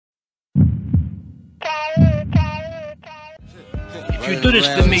If you do this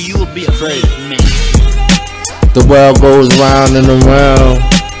to me, you will be a slave to me. The world goes round and around.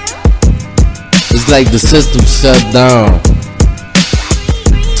 It's like the system shut down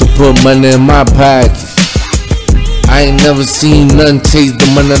to put money in my pocket. I ain't never seen nothing chase the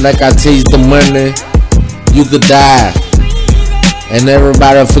money like I chase the money. You could die and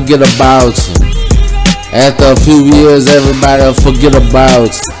everybody forget about you. After a few years, everybody forget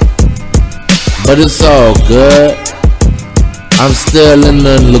about you. But it's all good. I'm still in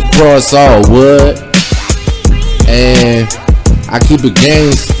the lacrosse all wood, and I keep it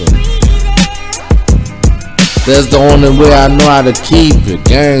gangster. That's the only way I know how to keep it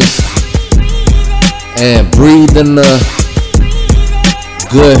gangster. And breathe in the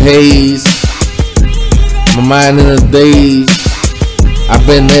good haze. My mind in the days. I've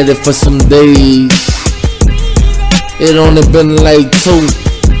been at it for some days. It only been like 2.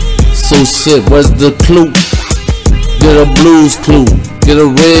 So shit, what's the clue? Get a blues clue, get a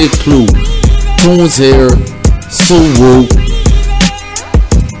red clue. Tunes here, so woo.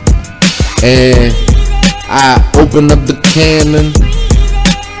 And I open up the cannon,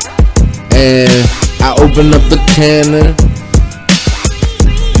 and I open up the cannon.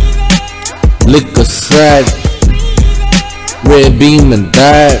 Liquor strike, red beam and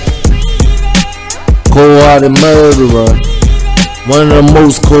died. Cold-hearted murderer, one of the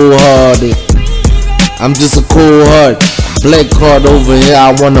most cold-hearted. I'm just a cold heart, black card over here. I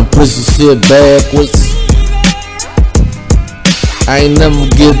wanna push the shit backwards. I ain't never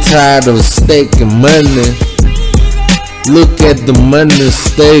get tired of staking money. Look at the money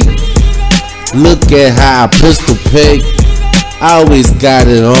stake. Look at how I pistol peg. I always got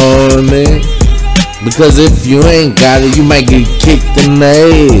it on me, because if you ain't got it, you might get kicked in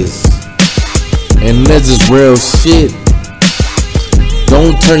the ass. And that's just real shit.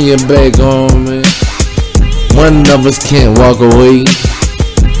 Don't turn your back on me. One of us can't walk away,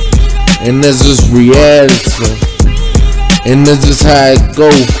 and that's just reality, and that's just how it go.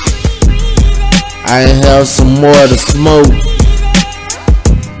 I have some more to smoke.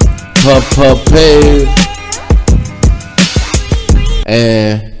 Pay.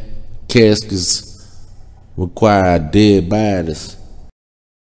 And caskets require dead bodies.